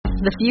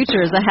The future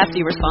is a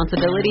hefty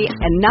responsibility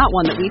and not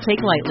one that we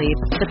take lightly.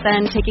 But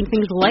then taking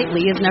things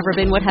lightly has never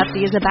been what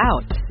Hefty is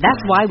about.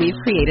 That's why we've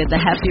created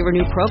the Hefty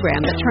Renew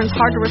program that turns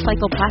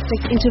hard-to-recycle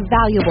plastics into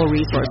valuable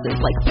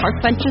resources like park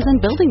benches and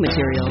building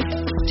materials.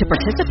 To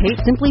participate,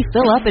 simply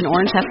fill up an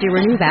orange Hefty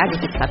Renew bag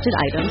with accepted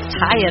items,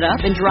 tie it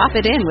up, and drop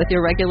it in with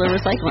your regular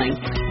recycling.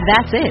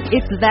 That's it.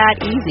 It's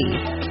that easy.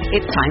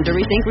 It's time to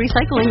rethink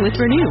recycling with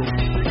Renew.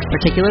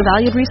 Particular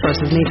valued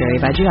resources may vary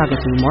by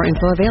geography. More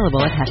info available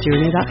at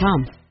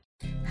heftyrenew.com.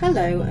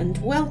 Hello and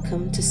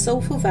welcome to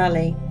Soulful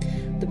Valley,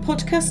 the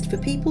podcast for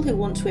people who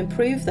want to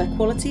improve their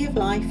quality of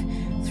life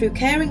through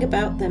caring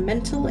about their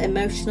mental,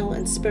 emotional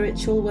and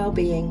spiritual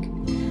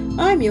well-being.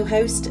 I'm your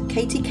host,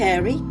 Katie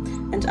Carey,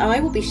 and I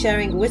will be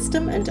sharing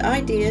wisdom and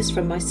ideas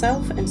from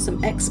myself and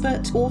some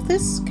expert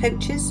authors,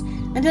 coaches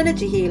and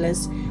energy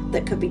healers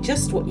that could be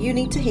just what you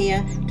need to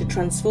hear to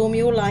transform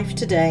your life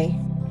today.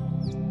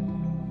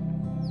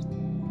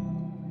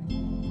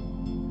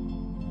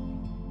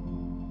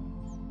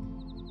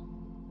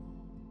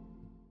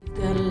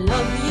 Gotta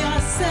love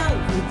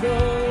yourself with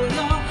all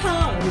your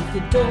heart. If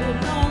you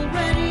don't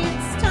already,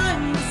 it's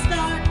time to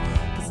start.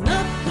 'Cause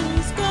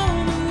nothing's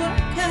gonna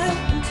work out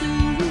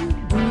until you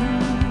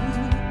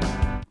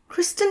do.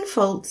 Kristen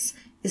Fultz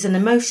is an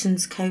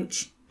emotions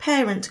coach,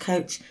 parent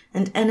coach,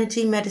 and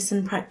energy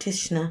medicine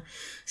practitioner.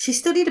 She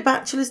studied a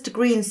bachelor's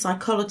degree in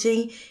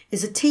psychology,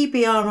 is a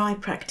TBRI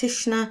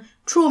practitioner,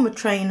 trauma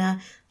trainer,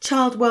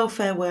 child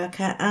welfare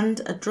worker,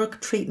 and a drug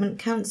treatment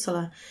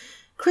counsellor.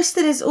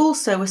 Kristen is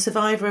also a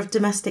survivor of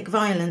domestic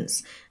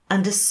violence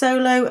and a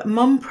solo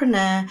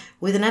mompreneur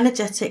with an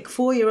energetic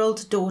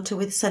 4-year-old daughter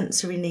with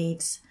sensory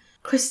needs.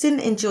 Kristen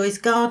enjoys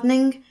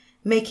gardening,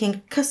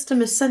 making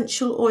custom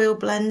essential oil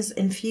blends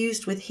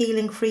infused with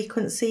healing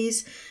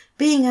frequencies,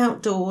 being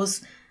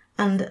outdoors,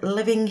 and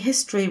living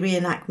history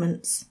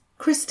reenactments.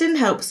 Kristen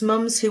helps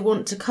mums who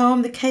want to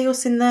calm the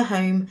chaos in their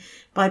home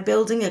by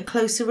building a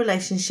closer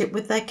relationship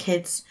with their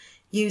kids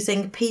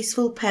using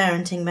peaceful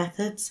parenting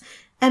methods,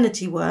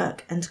 energy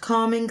work, and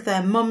calming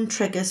their mum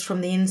triggers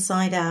from the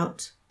inside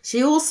out.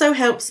 She also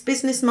helps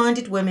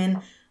business-minded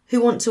women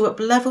who want to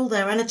up-level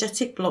their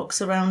energetic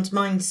blocks around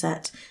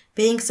mindset,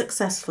 being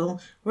successful,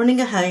 running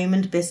a home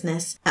and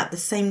business at the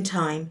same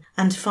time,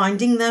 and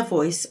finding their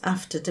voice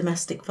after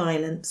domestic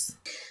violence.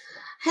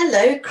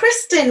 Hello,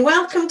 Kristen.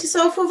 Welcome to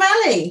Soulful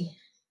Valley.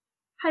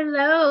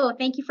 Hello.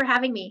 Thank you for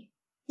having me.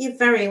 You're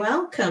very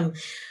welcome.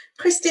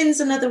 Kristen's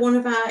another one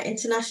of our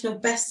international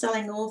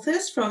best-selling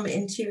authors from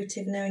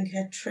Intuitive Knowing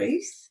Her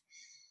Truth.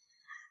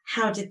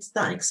 How did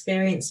that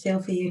experience feel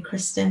for you,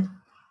 Kristen?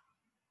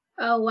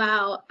 Oh,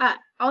 wow.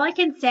 All I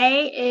can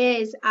say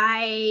is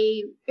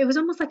it was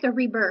almost like a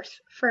rebirth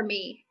for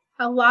me.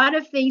 A lot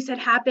of things had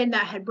happened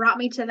that had brought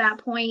me to that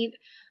point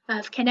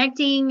of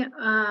connecting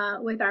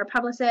with our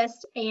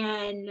publicist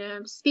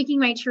and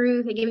speaking my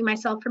truth and giving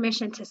myself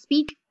permission to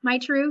speak my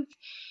truth.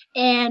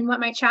 And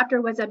what my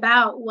chapter was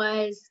about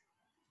was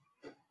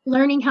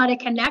learning how to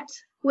connect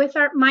with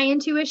my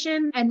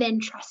intuition and then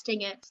trusting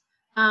it,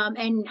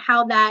 and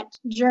how that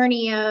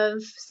journey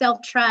of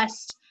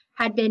self-trust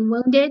had been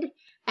wounded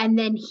and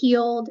then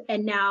healed,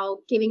 and now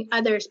giving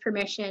others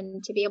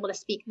permission to be able to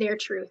speak their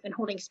truth and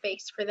holding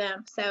space for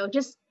them. So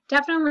just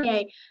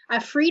definitely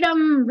a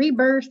freedom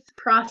rebirth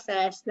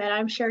process that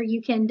I'm sure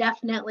you can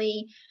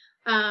definitely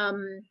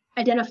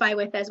identify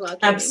with as well,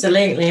 Katie.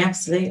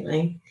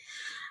 Absolutely.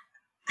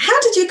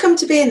 How did you come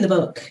to be in the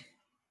book?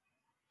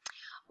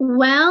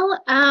 Well,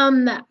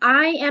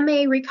 I am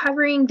a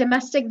recovering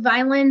domestic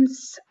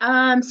violence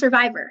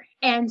survivor.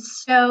 And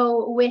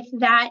so with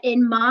that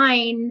in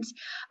mind,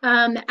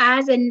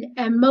 as an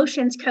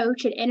emotions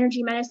coach and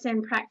energy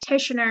medicine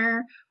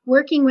practitioner,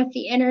 working with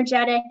the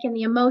energetic and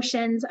the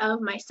emotions of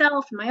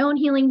myself, my own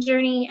healing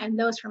journey, and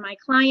those for my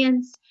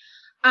clients,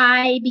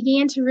 I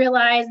began to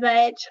realize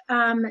that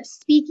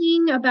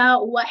speaking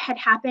about what had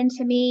happened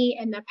to me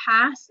in the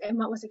past and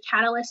what was a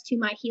catalyst to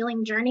my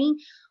healing journey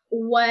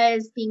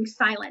was being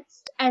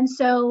silenced. And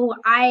so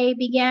I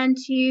began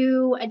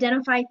to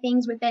identify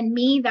things within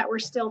me that were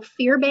still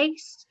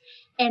fear-based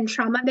and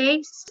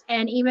trauma-based.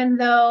 And even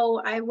though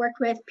I worked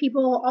with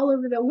people all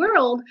over the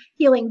world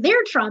healing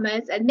their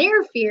traumas and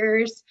their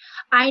fears,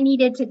 I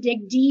needed to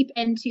dig deep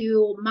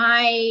into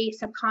my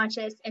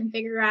subconscious and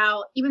figure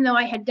out, even though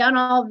I had done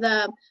all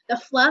the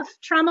fluff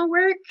trauma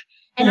work,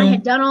 and I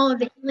had done all of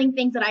the healing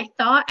things that I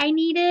thought I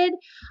needed,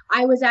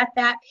 I was at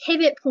that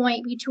pivot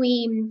point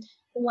between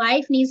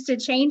life needs to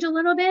change a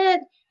little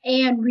bit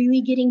and really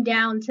getting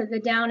down to the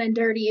down and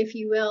dirty, if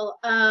you will,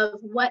 of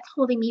what's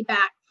holding me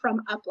back from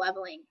up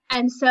leveling.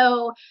 And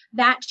so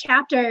that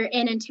chapter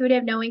in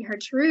Intuitive Knowing Her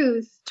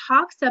Truth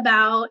talks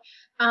about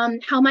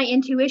how my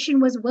intuition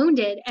was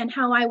wounded and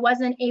how I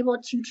wasn't able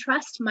to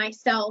trust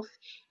myself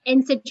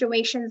in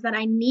situations that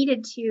I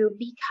needed to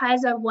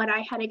because of what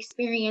I had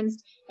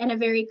experienced in a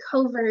very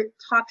covert,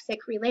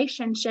 toxic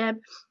relationship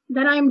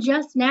that I'm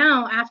just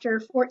now,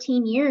 after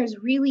 14 years,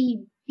 really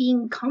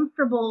being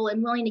comfortable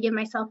and willing to give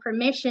myself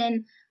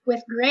permission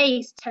with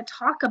grace to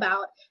talk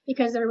about,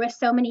 because there were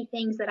so many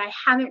things that I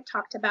haven't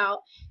talked about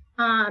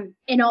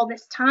in all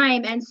this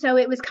time. And so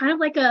it was kind of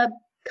like a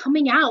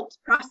coming out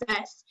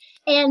process.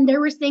 And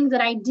there was things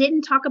that I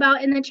didn't talk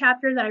about in the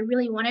chapter that I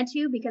really wanted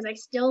to, because I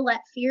still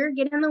let fear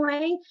get in the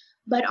way.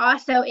 But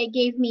also it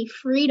gave me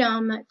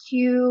freedom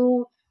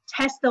to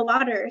test the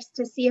waters,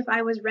 to see if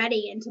I was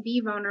ready and to be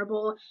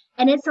vulnerable.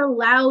 And it's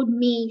allowed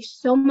me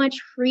so much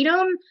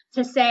freedom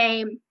to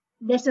say,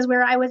 this is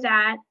where I was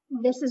at,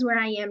 this is where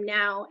I am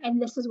now, and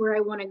this is where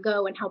I want to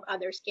go and help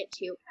others get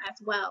to as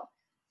well.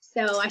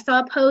 So I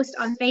saw a post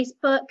on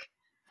Facebook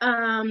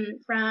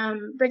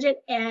from Bridget,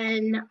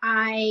 and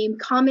I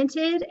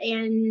commented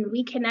and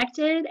we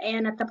connected.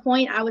 And at the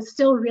point, I was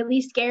still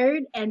really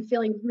scared and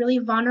feeling really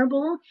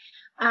vulnerable.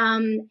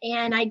 And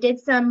I did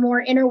some more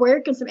inner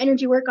work and some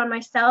energy work on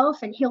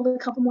myself and healed a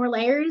couple more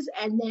layers.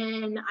 And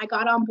then I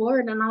got on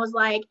board and I was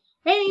like,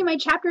 hey, my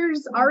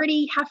chapter's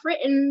already half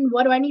written.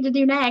 What do I need to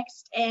do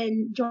next?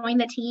 And join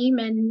the team.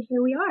 And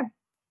here we are.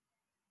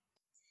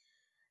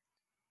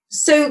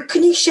 So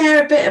can you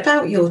share a bit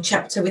about your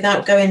chapter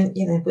without going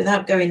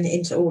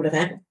into all of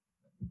it?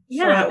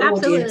 Yeah, for our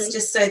absolutely. audience,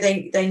 just so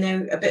they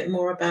know a bit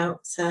more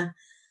about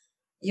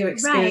your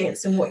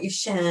experience and what you've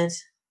shared.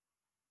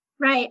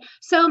 Right.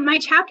 So my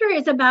chapter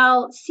is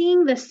about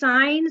seeing the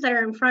signs that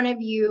are in front of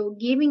you,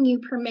 giving you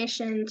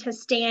permission to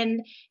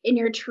stand in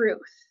your truth.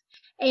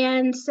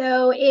 And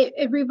so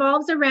it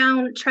revolves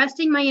around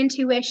trusting my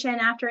intuition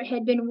after it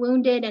had been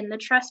wounded and the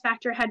trust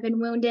factor had been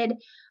wounded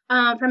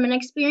from an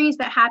experience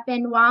that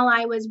happened while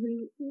I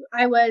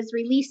was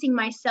releasing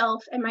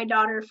myself and my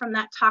daughter from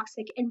that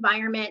toxic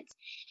environment.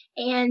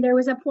 And there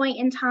was a point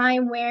in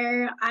time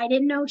where I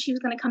didn't know she was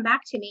going to come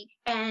back to me,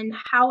 and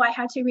how I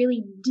had to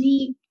really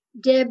dig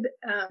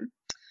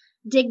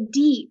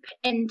deep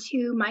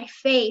into my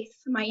faith,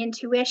 my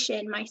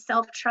intuition, my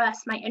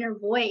self-trust, my inner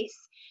voice,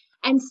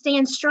 and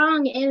stand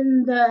strong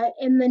in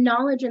the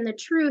knowledge and the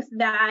truth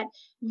that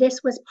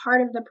this was part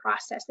of the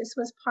process. This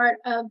was part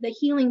of the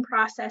healing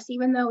process,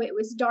 even though it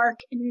was dark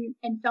and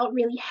felt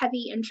really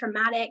heavy and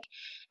traumatic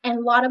and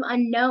a lot of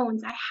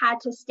unknowns. I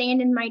had to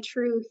stand in my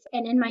truth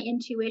and in my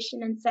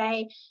intuition and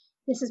say,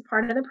 this is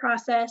part of the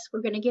process.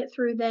 We're going to get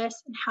through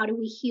this. And how do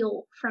we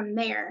heal from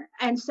there?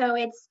 And so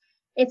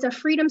it's a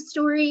freedom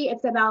story.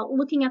 It's about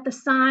looking at the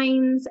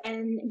signs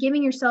and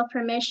giving yourself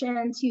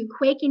permission to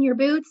quake in your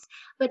boots,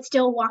 but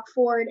still walk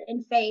forward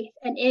in faith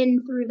and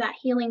in through that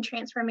healing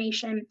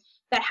transformation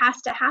that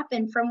has to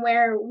happen, from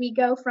where we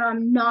go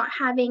from not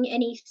having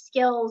any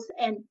skills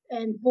and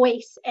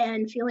voice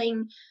and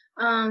feeling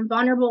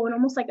vulnerable and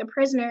almost like a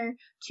prisoner,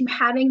 to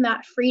having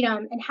that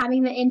freedom and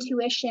having the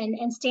intuition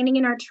and standing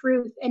in our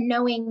truth and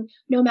knowing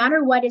no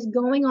matter what is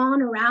going on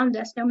around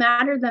us, no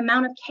matter the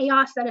amount of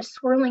chaos that is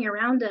swirling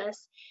around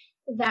us,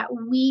 that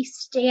we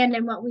stand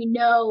in what we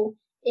know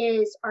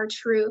is our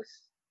truth,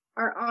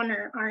 our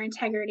honor, our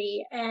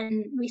integrity,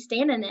 and we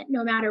stand in it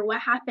no matter what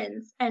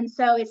happens. And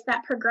so it's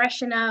that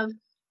progression of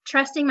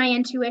trusting my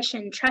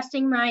intuition,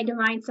 trusting my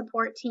divine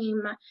support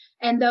team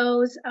and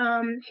those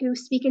who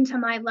speak into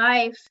my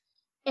life,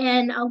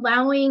 and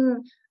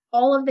allowing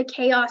all of the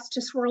chaos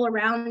to swirl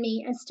around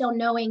me and still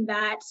knowing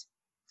that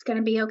it's going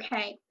to be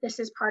okay. This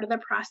is part of the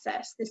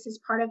process. This is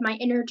part of my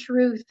inner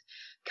truth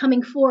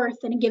coming forth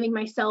and giving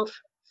myself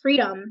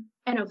freedom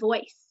and a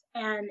voice.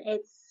 And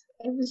it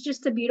was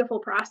just a beautiful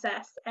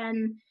process.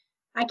 And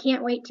I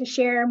can't wait to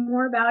share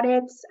more about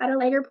it at a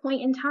later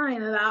point in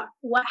time, about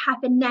what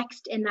happened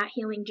next in that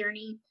healing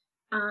journey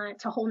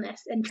to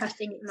wholeness and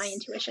trusting my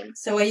intuition.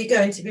 So are you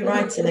going to be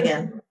writing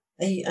again?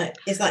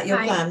 Is that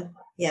your plan?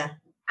 Yeah.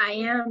 I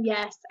am.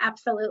 Yes,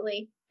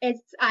 absolutely.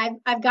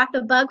 I've got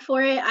the bug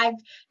for it. I've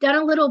done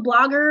a little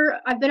blogger.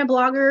 I've been a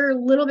blogger a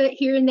little bit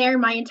here and there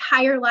my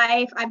entire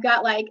life. I've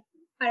got 5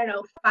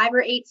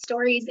 or 8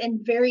 stories in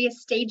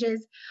various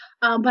stages.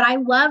 But I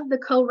love the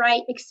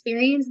co-write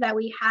experience that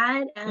we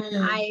had.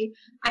 And I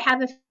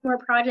have a few more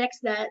projects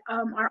that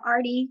are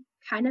already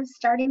kind of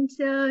starting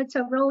to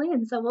roll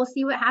in. So we'll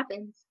see what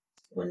happens.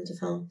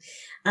 Wonderful.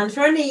 And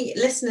for any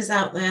listeners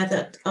out there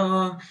that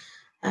are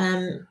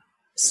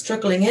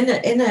struggling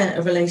in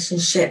a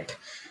relationship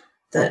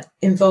that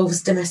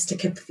involves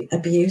domestic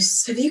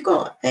abuse, have you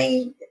got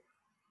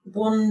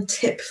one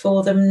tip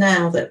for them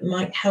now that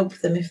might help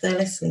them if they're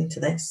listening to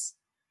this?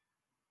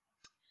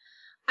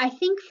 I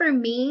think for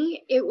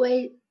me,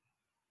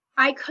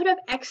 I could have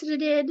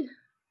exited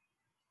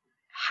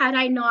had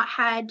I not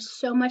had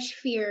so much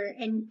fear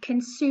and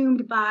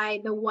consumed by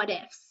the what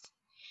ifs.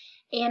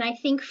 And I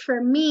think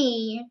for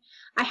me,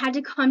 I had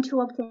to come to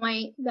a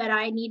point that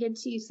I needed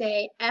to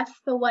say, F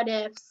the what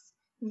ifs,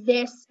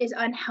 this is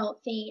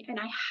unhealthy, and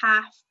I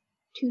have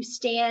to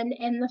stand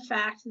in the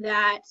fact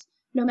that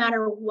no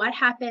matter what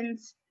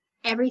happens,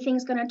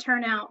 everything's going to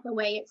turn out the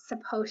way it's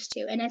supposed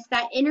to. And it's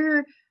that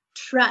inner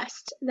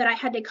trust that I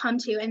had to come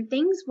to. And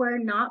things were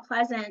not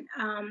pleasant.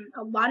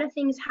 A lot of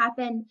things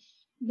happened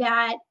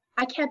that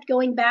I kept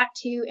going back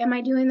to, am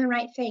I doing the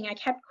right thing? I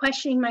kept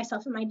questioning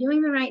myself. Am I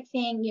doing the right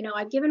thing?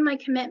 I've given my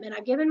commitment.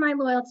 I've given my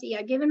loyalty.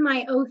 I've given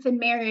my oath in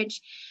marriage.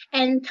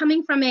 And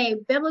coming from a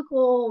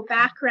biblical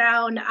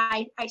background,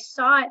 I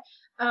sought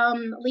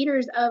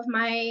leaders of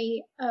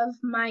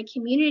my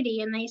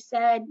community, and they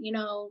said,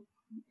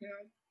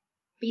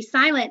 be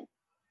silent.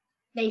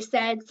 They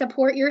said,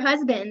 support your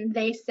husband.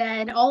 They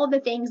said all of the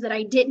things that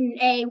I didn't,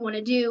 A, want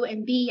to do,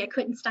 and B, I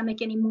couldn't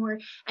stomach anymore,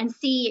 and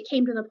C, it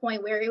came to the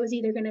point where it was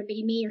either going to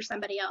be me or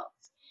somebody else.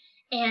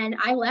 And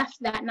I left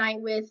that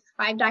night with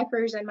 5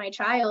 diapers and my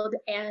child,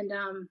 and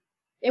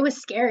it was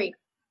scary.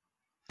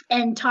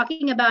 And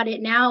talking about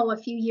it now, a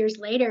few years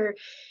later,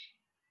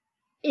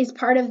 is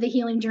part of the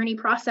healing journey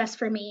process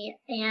for me.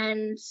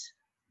 And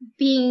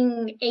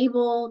being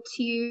able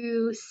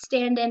to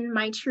stand in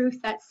my truth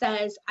that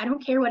says, I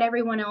don't care what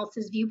everyone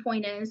else's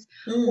viewpoint is,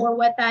 or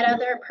what that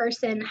other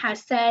person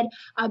has said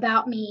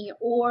about me,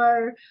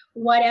 or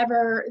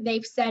whatever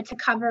they've said to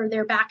cover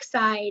their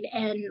backside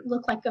and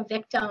look like a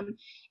victim.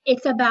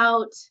 It's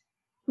about,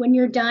 when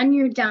you're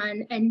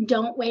done, and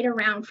don't wait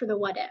around for the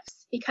what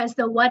ifs, because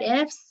the what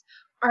ifs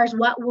are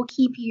what will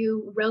keep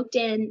you roped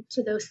in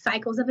to those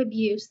cycles of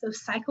abuse,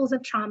 those cycles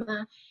of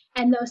trauma,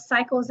 and those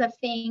cycles of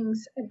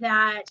things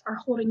that are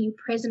holding you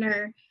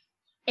prisoner,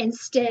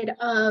 instead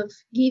of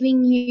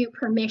giving you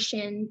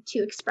permission to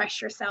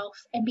express yourself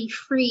and be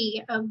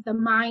free of the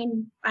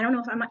mind. I don't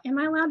know if am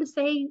I allowed to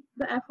say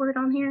the F word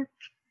on here?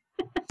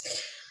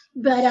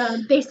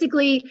 But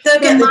basically, they'll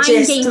get the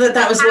gist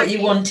that was what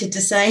you wanted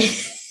to say.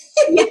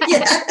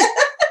 Yeah.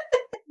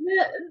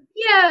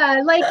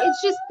 Yeah, like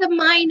it's just the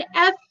mind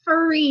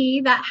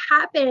effery that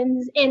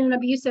happens in an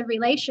abusive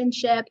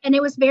relationship. And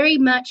it was very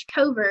much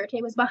covert.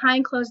 It was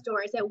behind closed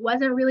doors. It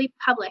wasn't really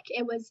public.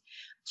 It was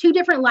 2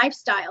 different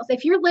lifestyles.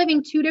 If you're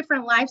living 2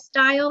 different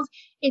lifestyles,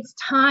 it's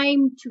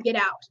time to get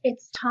out.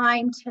 It's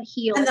time to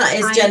heal. And that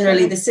is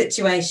generally the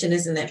situation,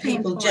 isn't it?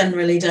 People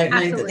generally don't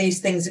know that these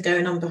things are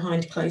going on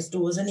behind closed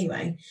doors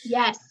anyway.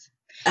 Yes.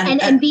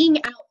 And being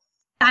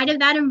outside of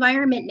that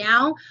environment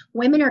now,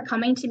 women are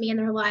coming to me and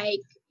they're like,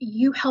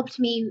 you helped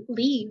me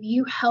leave.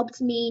 You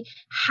helped me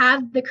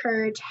have the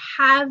courage,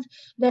 have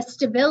the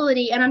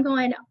stability. And I'm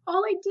going,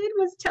 all I did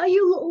was tell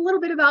you a little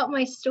bit about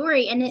my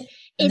story. And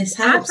it's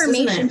helps,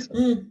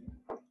 affirmation.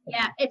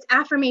 Yeah, it's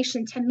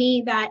affirmation to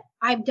me that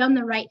I've done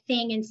the right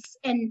thing,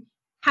 and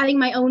having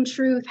my own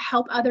truth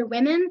help other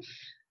women.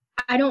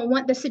 I don't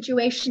want the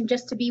situation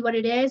just to be what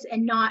it is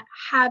and not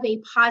have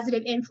a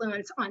positive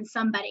influence on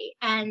somebody.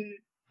 And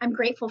I'm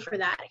grateful for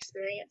that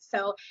experience.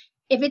 So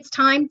if it's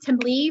time to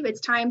leave,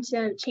 it's time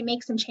to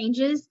make some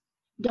changes.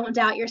 Don't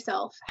doubt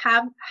yourself.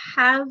 Have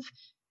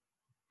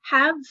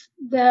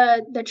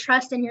the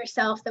trust in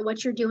yourself that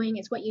what you're doing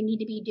is what you need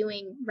to be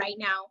doing right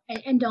now,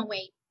 and don't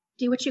wait.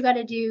 Do what you got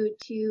to do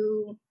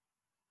to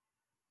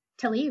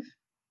leave,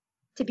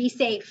 to be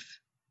safe.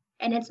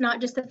 And it's not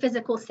just the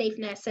physical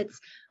safeness, it's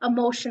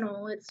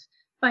emotional, it's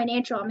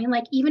financial. I mean,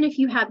 like, even if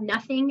you have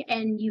nothing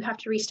and you have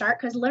to restart,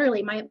 because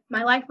literally my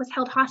life was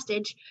held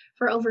hostage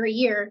for over a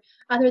year,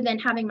 other than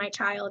having my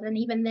child. And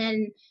even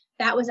then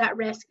that was at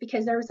risk,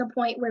 because there was a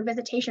point where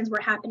visitations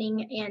were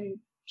happening and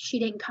she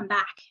didn't come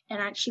back,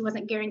 and she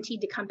wasn't guaranteed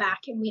to come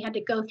back. And we had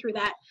to go through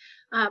that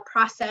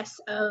process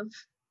of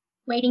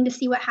waiting to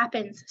see what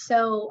happens.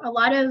 So a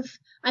lot of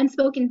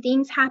unspoken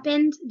things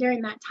happened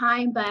during that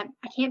time, but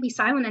I can't be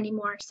silent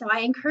anymore. So I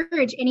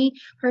encourage any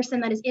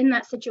person that is in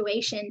that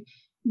situation,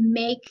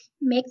 make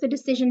the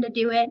decision to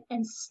do it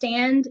and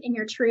stand in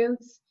your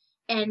truth.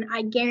 And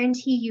I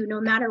guarantee you, no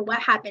matter what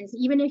happens,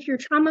 even if you're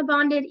trauma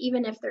bonded,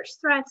 even if there's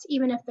threats,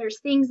 even if there's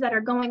things that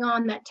are going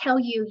on that tell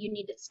you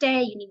need to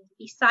stay, you need to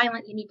be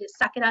silent, you need to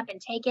suck it up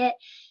and take it,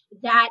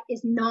 that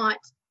is not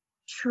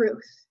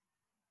truth.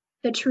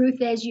 The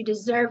truth is, you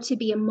deserve to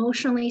be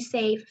emotionally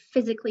safe,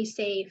 physically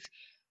safe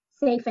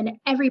in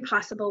every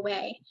possible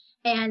way.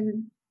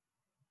 And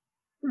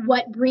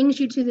what brings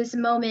you to this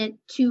moment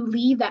to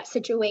leave that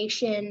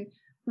situation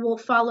will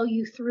follow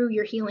you through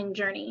your healing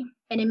journey.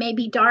 And it may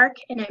be dark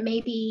and it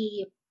may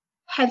be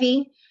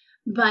heavy,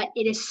 but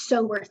it is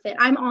so worth it.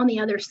 I'm on the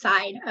other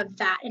side of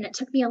that. And it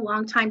took me a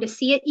long time to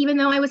see it, even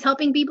though I was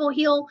helping people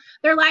heal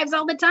their lives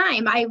all the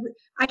time. I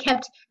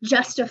kept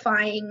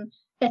justifying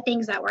the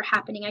things that were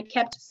happening. I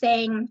kept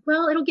saying,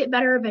 well, it'll get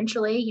better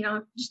eventually,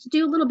 just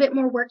do a little bit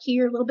more work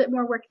here, a little bit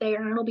more work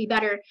there, and it'll be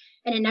better.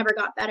 And it never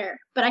got better.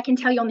 But I can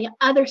tell you, on the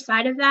other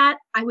side of that,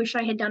 I wish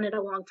I had done it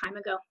a long time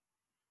ago.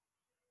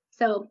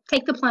 So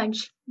take the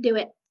plunge, do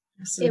it.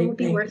 Absolutely. It will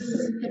be worth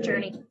the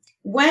journey.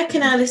 Where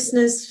can our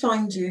listeners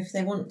find you if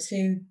they want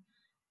to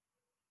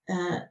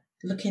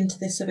look into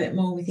this a bit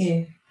more with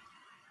you?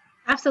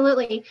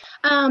 Absolutely.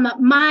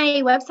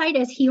 My website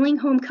is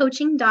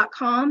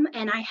healinghomecoaching.com,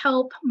 and I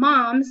help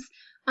moms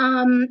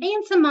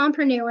and some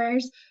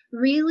mompreneurs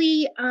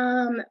really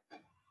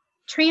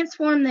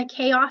transform the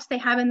chaos they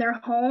have in their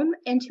home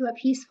into a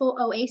peaceful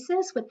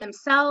oasis with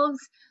themselves,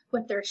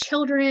 with their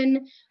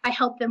children. I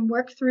help them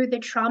work through the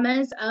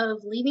traumas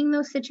of leaving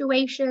those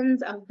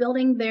situations, of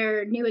building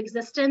their new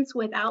existence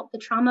without the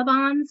trauma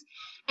bonds.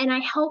 And I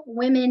help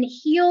women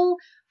heal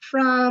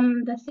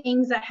from the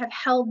things that have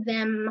held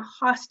them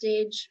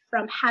hostage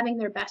from having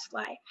their best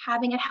life,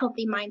 having a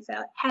healthy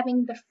mindset,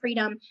 having the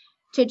freedom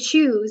to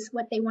choose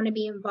what they want to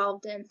be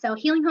involved in. So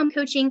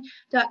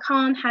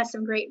healinghomecoaching.com has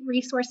some great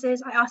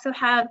resources. I also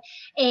have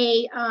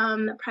a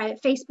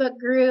private Facebook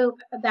group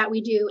that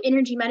we do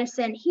energy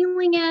medicine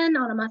healing in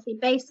on a monthly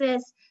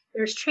basis.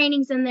 There's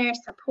trainings in there,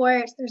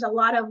 supports. There's a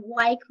lot of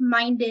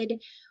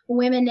like-minded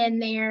women in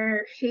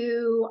there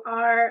who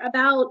are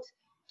about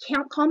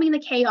calming the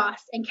chaos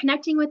and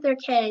connecting with their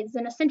kids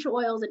and essential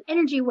oils and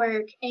energy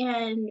work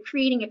and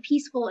creating a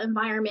peaceful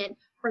environment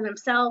for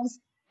themselves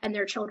and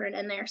their children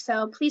in there.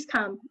 So please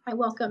come. I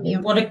welcome you.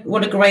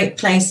 What a great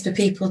place for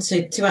people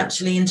to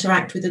actually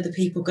interact with other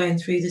people going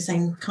through the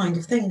same kind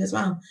of thing as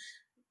well.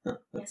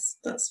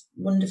 That's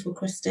wonderful,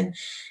 Kristin.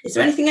 Is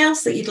there anything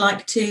else that you'd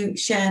like to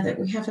share that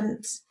we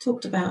haven't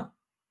talked about?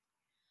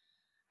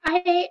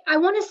 I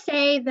want to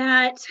say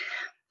that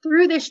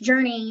through this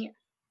journey,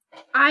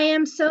 I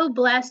am so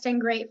blessed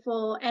and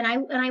grateful, and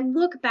I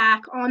look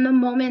back on the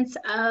moments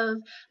of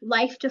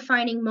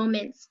life-defining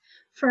moments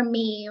for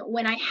me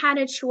when I had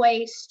a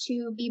choice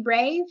to be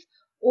brave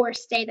or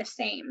stay the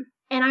same.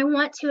 And I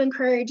want to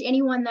encourage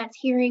anyone that's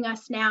hearing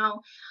us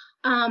now,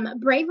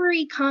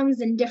 bravery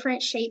comes in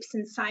different shapes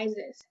and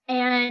sizes.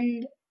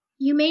 And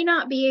you may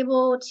not be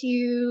able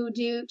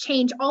to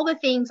change all the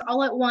things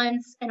all at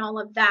once and all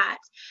of that,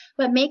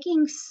 but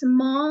making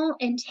small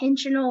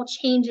intentional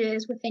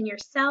changes within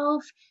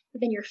yourself,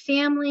 within your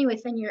family,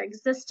 within your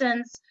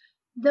existence,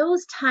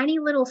 those tiny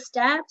little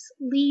steps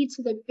lead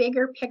to the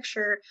bigger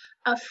picture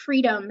of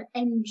freedom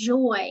and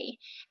joy.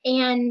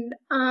 And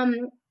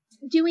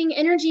doing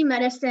energy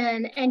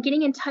medicine and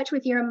getting in touch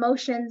with your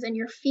emotions and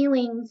your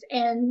feelings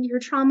and your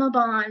trauma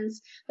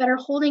bonds that are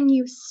holding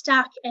you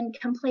stuck and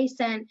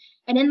complacent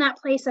and in that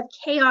place of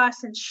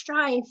chaos and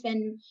strife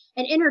and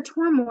inner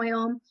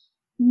turmoil,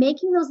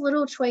 making those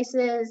little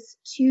choices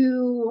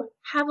to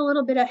have a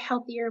little bit of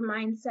healthier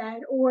mindset,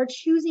 or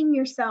choosing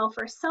yourself,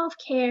 or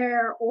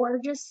self-care, or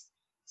just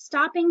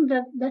stopping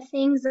the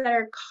things that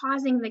are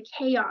causing the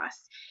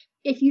chaos.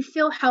 If you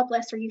feel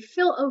helpless or you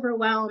feel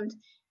overwhelmed,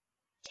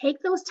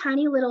 take those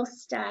tiny little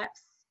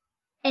steps,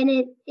 and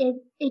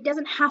it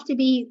doesn't have to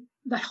be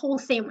the whole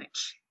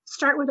sandwich.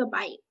 Start with a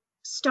bite.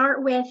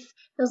 Start with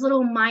those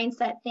little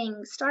mindset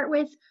things. Start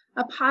with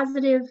a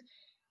positive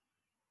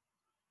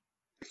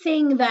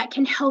thing that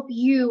can help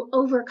you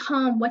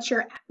overcome what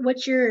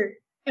you're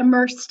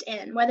immersed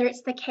in, whether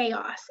it's the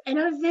chaos. And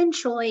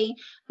eventually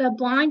the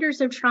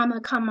blinders of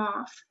trauma come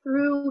off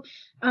through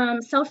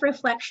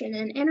self-reflection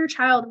and inner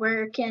child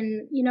work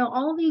and,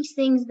 all these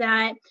things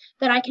that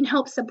I can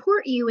help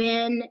support you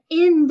in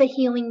the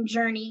healing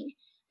journey.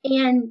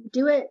 And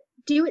do it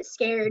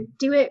scared,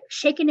 do it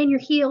shaking in your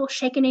heel,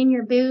 shaking in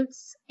your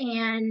boots,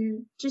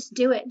 and just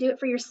do it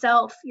for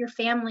yourself, your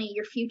family,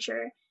 your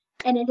future.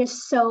 And it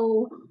is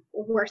so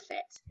worth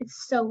it.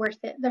 It's so worth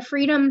it. The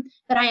freedom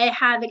that I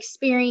have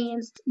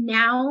experienced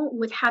now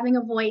with having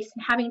a voice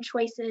and having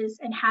choices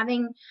and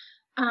having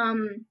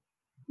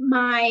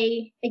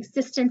my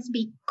existence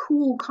be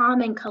cool,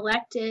 calm, and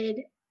collected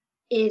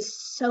is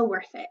so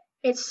worth it.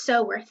 It's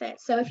so worth it.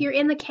 So if you're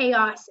in the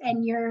chaos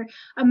and you're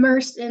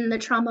immersed in the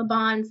trauma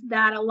bonds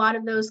that a lot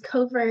of those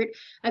covert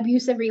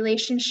abusive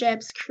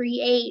relationships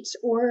create,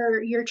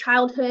 or your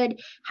childhood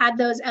had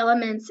those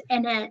elements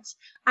in it,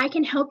 I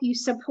can help you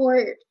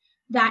support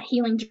that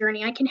healing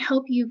journey. I can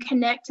help you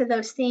connect to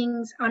those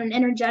things on an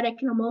energetic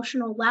and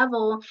emotional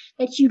level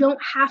that you don't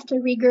have to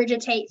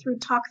regurgitate through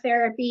talk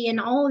therapy and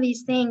all of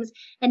these things.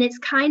 And it's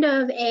kind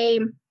of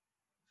a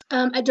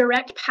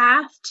direct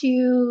path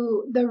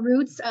to the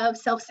roots of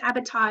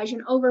self-sabotage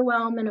and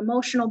overwhelm and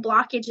emotional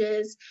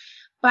blockages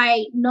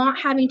by not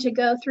having to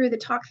go through the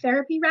talk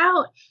therapy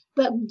route,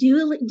 but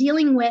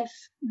dealing with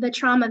the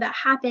trauma that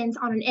happens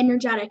on an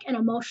energetic and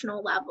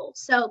emotional level.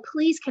 So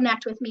please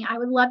connect with me. I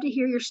would love to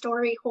hear your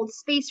story, hold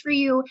space for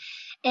you,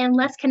 and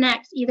let's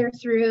connect either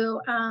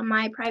through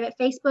my private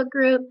Facebook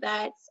group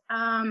that's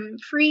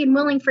free and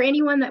willing for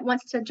anyone that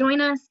wants to join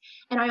us.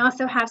 And I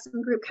also have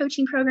some group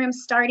coaching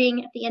programs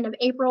starting at the end of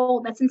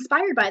April that's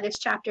inspired by this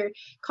chapter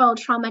called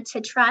Trauma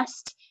to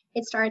Trust.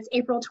 It starts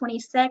April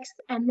 26th,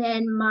 and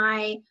then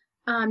my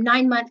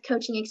 9-month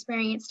coaching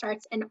experience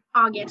starts in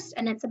August,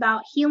 and it's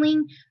about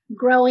healing,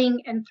 growing,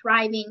 and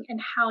thriving,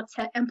 and how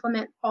to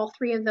implement all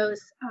three of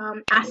those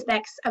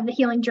aspects of the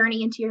healing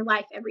journey into your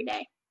life every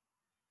day.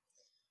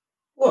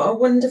 What a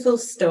wonderful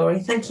story.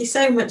 Thank you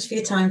so much for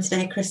your time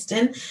today,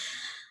 Kristin.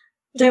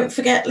 Don't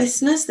forget,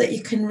 listeners, that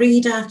you can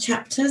read our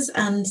chapters,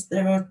 and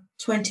there are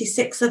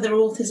 26 other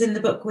authors in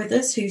the book with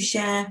us who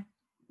share.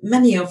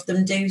 Many of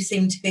them do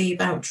seem to be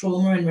about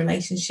trauma and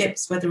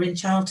relationships, whether in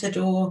childhood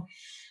or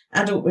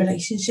adult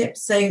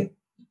relationships. So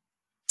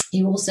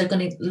you're also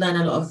going to learn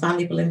a lot of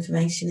valuable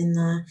information in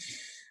there.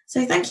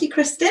 So thank you,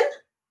 Kristin.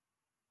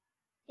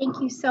 Thank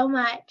you so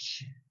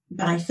much.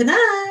 Bye for now.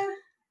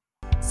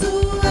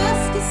 So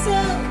ask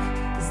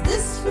yourself, is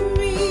this for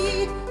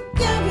me?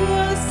 Give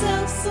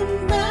yourself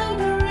some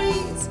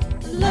boundaries.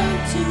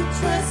 Learn to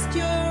trust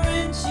your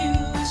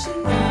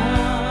intuition now.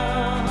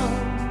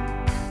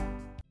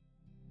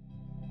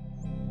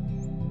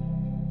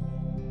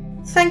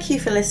 Thank you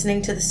for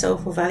listening to the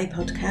Soulful Valley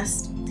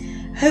podcast.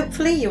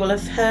 Hopefully you will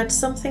have heard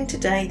something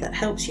today that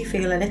helps you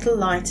feel a little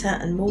lighter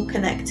and more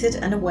connected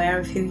and aware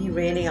of who you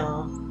really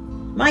are.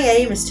 My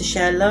aim is to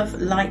share love,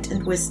 light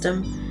and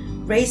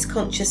wisdom, raise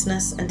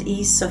consciousness and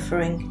ease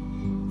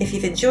suffering. If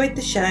you've enjoyed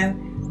the show,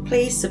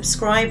 please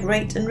subscribe,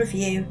 rate and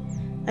review,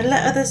 and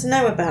let others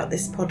know about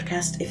this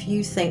podcast if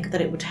you think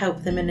that it would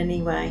help them in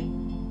any way.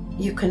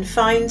 You can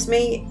find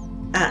me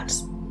at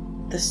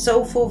the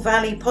Soulful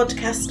Valley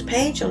podcast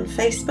page on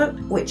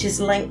Facebook, which is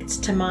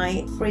linked to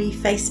my free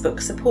Facebook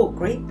support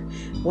group,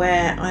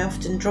 where I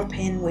often drop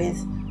in with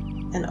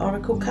an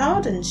oracle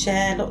card and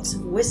share lots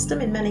of wisdom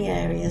in many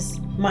areas.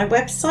 My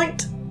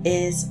website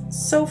is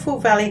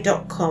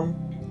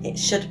soulfulvalley.com. It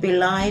should be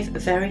live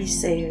very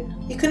soon.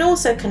 You can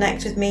also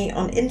connect with me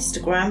on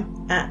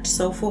Instagram at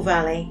Soulful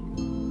Valley.